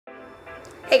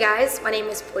Hey guys, my name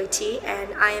is Boity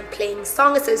and I am playing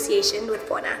Song Association with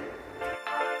Bona.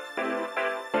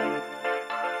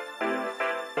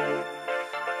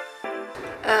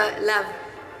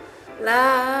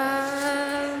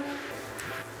 Love.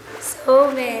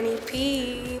 So many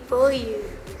people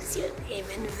use your name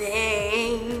in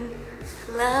vain.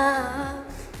 Love.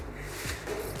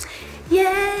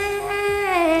 Yeah.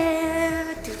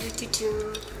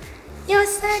 Do. Your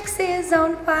sex is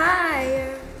on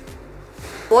fire.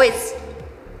 Boys.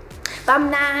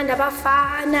 Bamnanda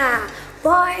bafana.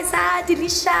 Boys are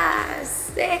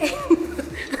delicious.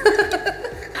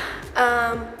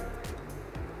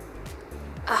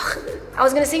 I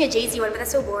was gonna sing a Jay-Z one, but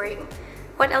that's so boring.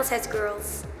 What else has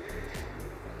girls?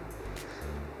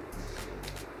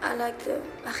 I like the,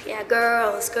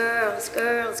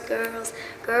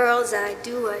 girls I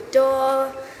do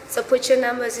adore. So put your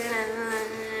numbers in,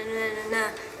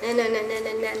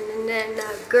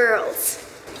 girls.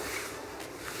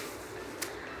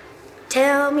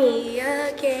 Tell me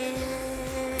again,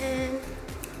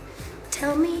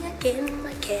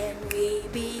 why can't we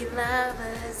be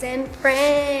lovers and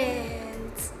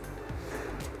friends?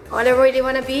 All I really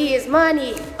wanna be is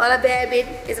money. All I bad bit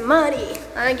is money.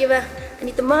 I need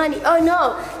the money. Oh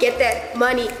no, get that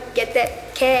money, get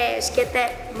that cash, get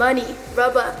that money.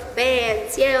 Rubber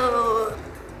bands, yo.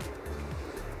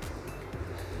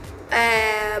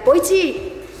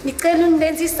 Boity, ngicela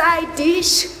ungenze side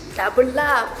dish, double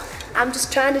up. I'm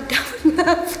just trying to double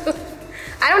up.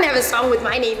 I don't have a song with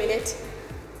my name in it.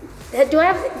 Do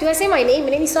I say my name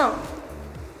in any song?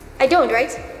 I don't,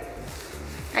 right?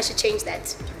 I should change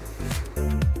that.